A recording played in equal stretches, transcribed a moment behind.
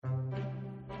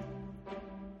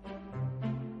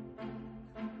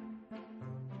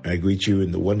I greet you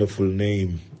in the wonderful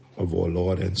name of our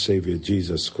Lord and Savior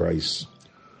Jesus Christ,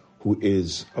 who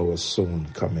is our soon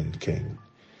coming King.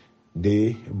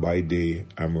 Day by day,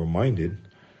 I'm reminded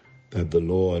that the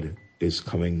Lord is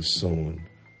coming soon,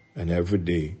 and every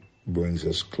day brings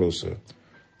us closer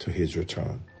to his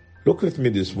return. Look with me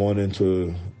this morning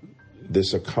to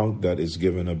this account that is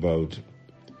given about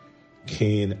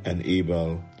Cain and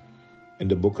Abel in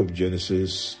the book of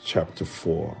Genesis chapter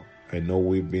 4. I know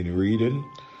we've been reading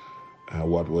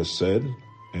what was said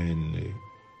in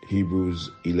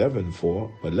Hebrews 11:4,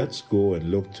 but let's go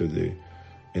and look to the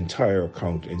entire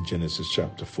account in Genesis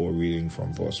chapter 4, reading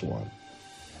from verse 1.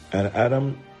 And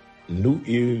Adam knew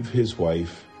Eve his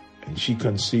wife, and she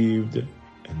conceived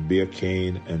and bare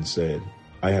Cain and said,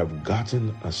 I have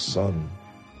gotten a son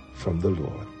from the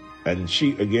Lord. And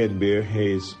she again bare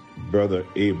his brother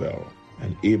Abel.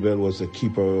 And Abel was the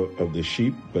keeper of the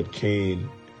sheep, but Cain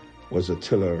was a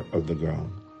tiller of the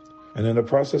ground. And in the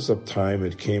process of time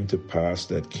it came to pass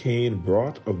that Cain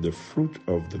brought of the fruit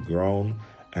of the ground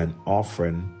an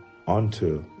offering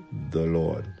unto the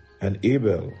Lord. And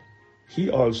Abel, he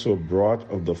also brought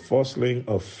of the firstling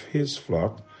of his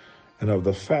flock and of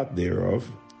the fat thereof.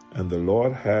 And the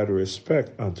Lord had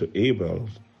respect unto Abel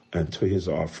and to his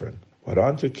offering. But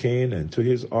unto Cain and to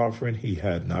his offering he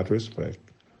had not respect.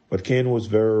 But Cain was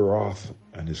very wroth,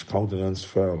 and his countenance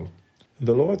fell. And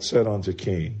the Lord said unto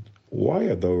Cain, Why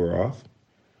art thou wroth?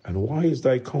 And why is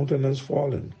thy countenance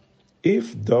fallen?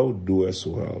 If thou doest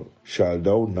well, shall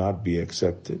thou not be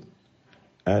accepted?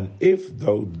 And if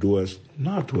thou doest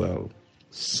not well,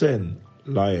 sin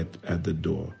lieth at the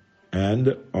door.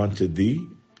 And unto thee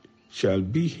shall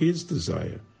be his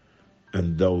desire,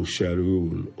 and thou shalt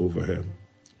rule over him.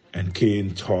 And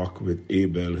Cain talked with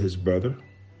Abel his brother,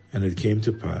 and it came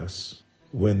to pass,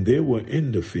 when they were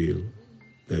in the field,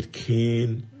 that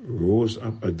Cain rose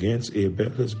up against Abel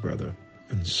his brother,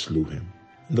 and slew him.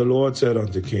 And the Lord said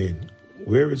unto Cain,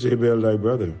 Where is Abel thy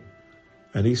brother?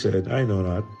 And he said, I know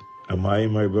not. Am I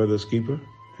my brother's keeper?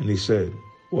 And he said,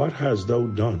 What hast thou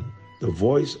done? The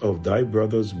voice of thy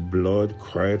brother's blood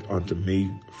cried unto me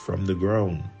from the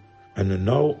ground. And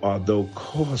now art thou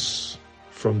cursed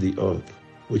from the earth,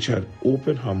 which had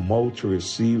opened her mouth to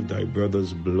receive thy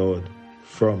brother's blood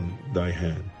from thy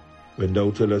hand. When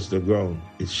thou tillest the ground,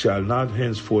 it shall not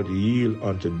henceforth yield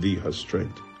unto thee her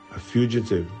strength. A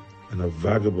fugitive and a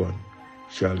vagabond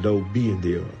shalt thou be in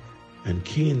the earth. And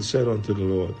Cain said unto the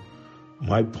Lord,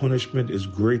 My punishment is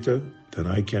greater than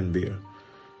I can bear.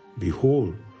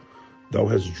 Behold, thou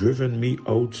hast driven me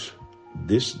out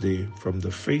this day from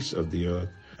the face of the earth,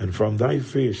 and from thy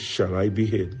face shall I be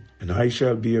hid, and I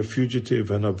shall be a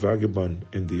fugitive and a vagabond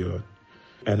in the earth.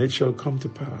 And it shall come to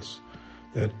pass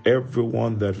that every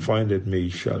one that findeth me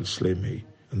shall slay me.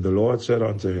 And the Lord said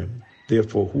unto him,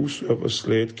 Therefore whosoever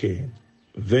slayeth Cain,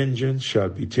 vengeance shall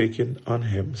be taken on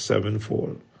him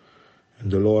sevenfold.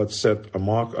 And the Lord set a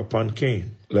mark upon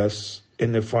Cain, lest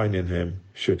any finding him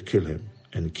should kill him.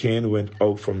 And Cain went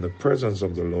out from the presence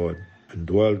of the Lord, and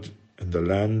dwelt in the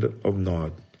land of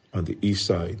Nod, on the east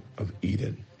side of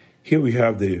Eden. Here we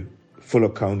have the full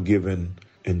account given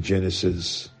in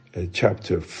Genesis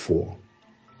chapter 4.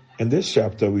 In this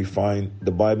chapter we find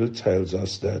the Bible tells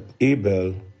us that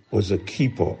Abel was a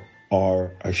keeper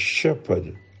or a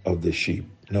shepherd of the sheep.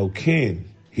 Now Cain,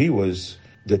 he was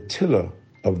the tiller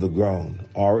of the ground,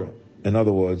 or in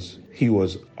other words, he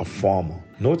was a farmer.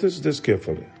 Notice this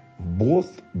carefully.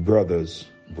 Both brothers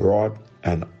brought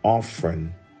an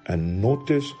offering, and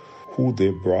notice who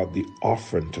they brought the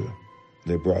offering to.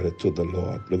 They brought it to the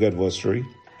Lord. Look at verse 3.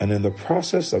 And in the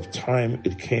process of time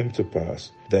it came to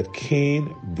pass that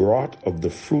Cain brought of the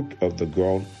fruit of the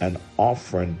ground an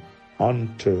offering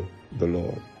unto the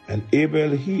Lord. And Abel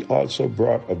he also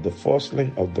brought of the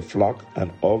firstling of the flock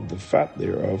and of the fat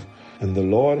thereof. And the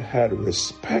Lord had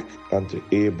respect unto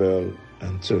Abel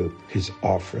and to his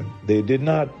offering. They did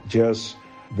not just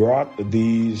brought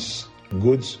these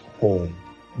goods home,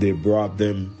 they brought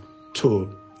them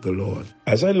to the Lord.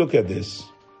 As I look at this,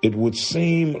 it would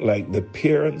seem like the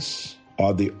parents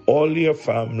or the earlier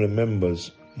family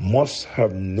members must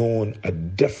have known a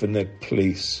definite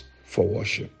place for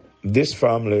worship. This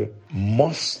family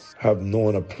must have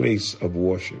known a place of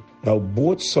worship. Now,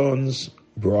 both sons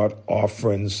brought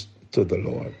offerings to the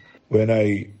Lord. When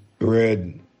I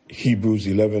read Hebrews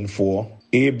 11:4,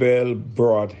 Abel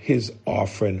brought his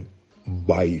offering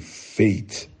by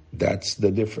faith. That's the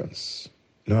difference.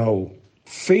 Now,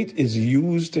 faith is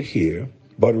used here,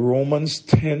 but Romans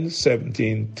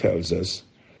 10:17 tells us,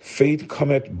 faith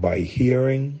cometh by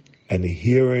hearing, and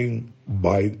hearing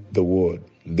by the word.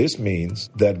 This means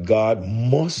that God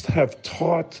must have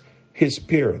taught his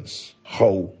parents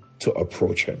how to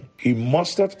approach him. He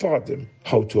must have taught them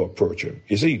how to approach him.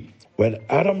 You see, when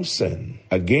Adam sinned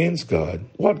against God,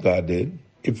 what God did,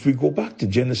 if we go back to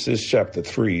Genesis chapter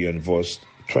 3 and verse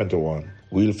 21,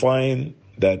 we'll find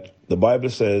that the Bible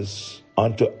says,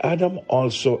 unto Adam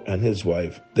also and his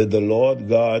wife did the Lord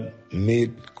God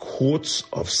made coats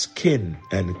of skin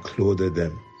and clothed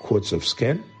them. Coats of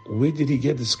skin? Where did he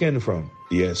get the skin from?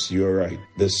 Yes, you're right.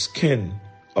 The skin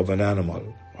of an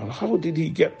animal. Well, how did he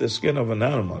get the skin of an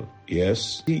animal?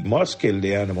 Yes, he must kill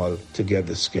the animal to get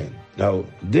the skin. Now,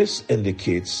 this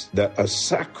indicates that a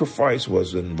sacrifice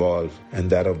was involved and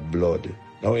that of blood.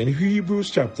 Now, in Hebrews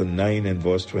chapter 9 and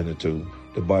verse 22,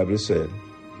 the Bible said,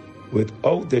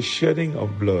 without the shedding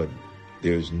of blood,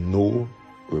 there is no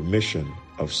remission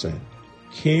of sin.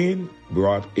 Cain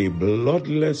brought a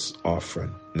bloodless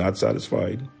offering, not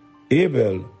satisfied.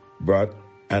 Abel brought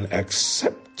an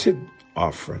accepted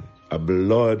offering, a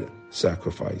blood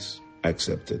sacrifice,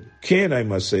 accepted. Cain, I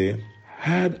must say,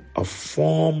 had a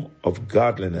form of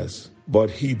godliness, but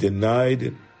he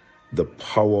denied the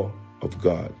power of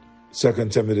God. 2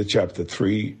 Timothy chapter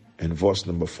 3 and verse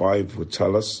number 5 would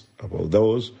tell us about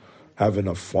those having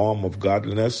a form of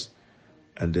godliness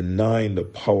and denying the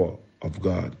power of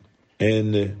God.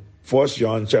 In 1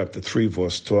 John chapter 3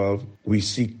 verse 12, we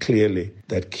see clearly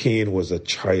that Cain was a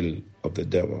child of the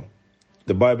devil.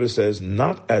 The Bible says,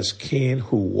 not as Cain,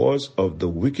 who was of the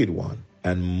wicked one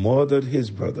and murdered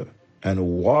his brother.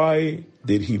 And why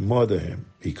did he murder him?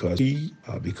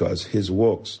 Because his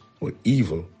works were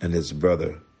evil and his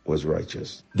brother was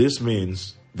righteous. This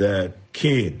means that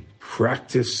Cain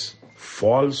practiced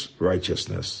false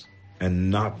righteousness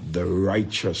and not the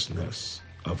righteousness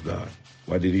of God.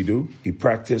 What did he do? He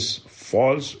practiced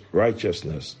false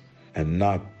righteousness and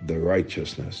not the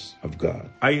righteousness of God.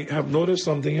 I have noticed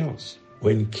something else.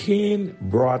 When Cain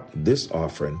brought this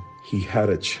offering, he had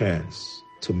a chance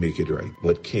to make it right,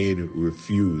 but Cain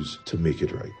refused to make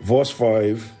it right. Verse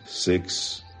 5,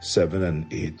 6, 7,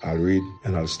 and 8. I'll read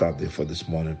and I'll stop there for this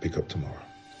morning and pick up tomorrow.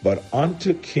 But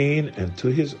unto Cain and to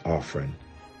his offering,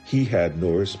 he had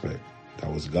no respect.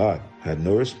 That was God. Had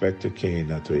no respect to Cain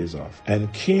and to his offering.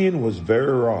 And Cain was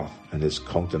very wroth, and his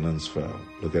countenance fell.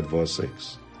 Look at verse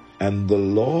 6. And the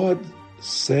Lord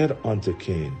said unto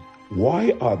Cain,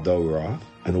 why art thou wroth,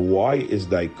 and why is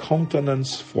thy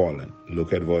countenance fallen?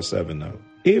 Look at verse 7 now.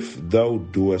 If thou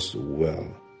doest well,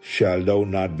 shall thou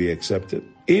not be accepted?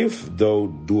 If thou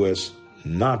doest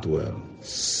not well,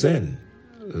 sin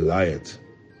lieth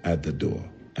at the door,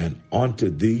 and unto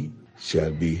thee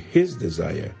shall be his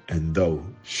desire, and thou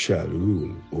shalt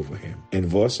rule over him. In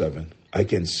verse 7, I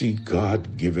can see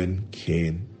God giving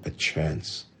Cain a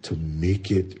chance to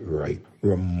make it right.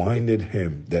 Reminded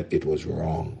him that it was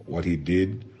wrong. What he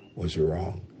did was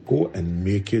wrong. Go and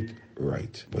make it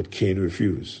right. But Cain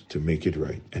refused to make it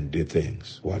right and did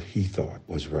things what he thought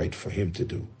was right for him to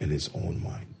do in his own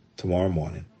mind. Tomorrow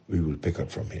morning, we will pick up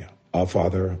from here. Our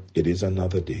Father, it is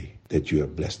another day that you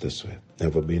have blessed us with.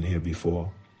 Never been here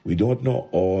before. We don't know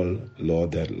all,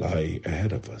 Lord, that lie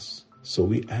ahead of us. So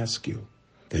we ask you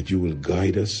that you will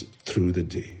guide us through the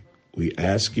day. We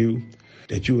ask you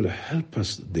that you will help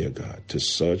us, dear God, to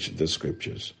search the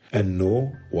scriptures and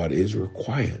know what is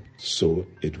required so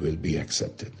it will be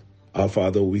accepted. Our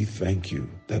Father, we thank you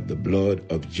that the blood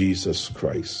of Jesus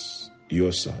Christ,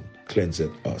 your Son,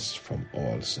 cleanseth us from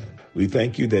all sin. We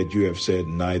thank you that you have said,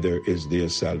 neither is there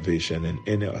salvation in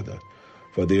any other,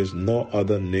 for there is no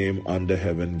other name under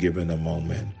heaven given among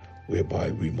men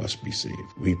whereby we must be saved.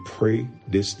 We pray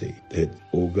this day that,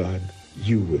 oh God,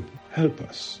 you would help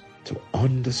us to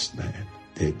understand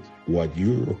that what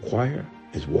you require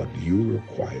is what you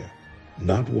require,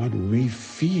 not what we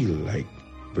feel like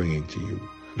bringing to you,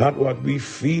 not what we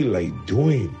feel like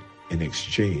doing in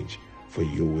exchange for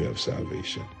your way of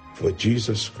salvation. For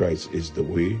Jesus Christ is the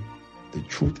way, the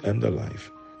truth, and the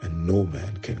life, and no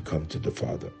man can come to the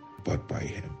Father but by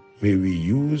him. May we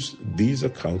use these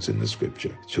accounts in the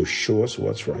scripture to show us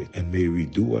what's right, and may we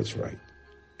do what's right.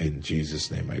 In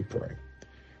Jesus' name I pray.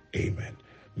 Amen.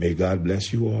 May God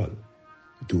bless you all.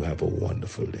 Do have a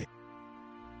wonderful day.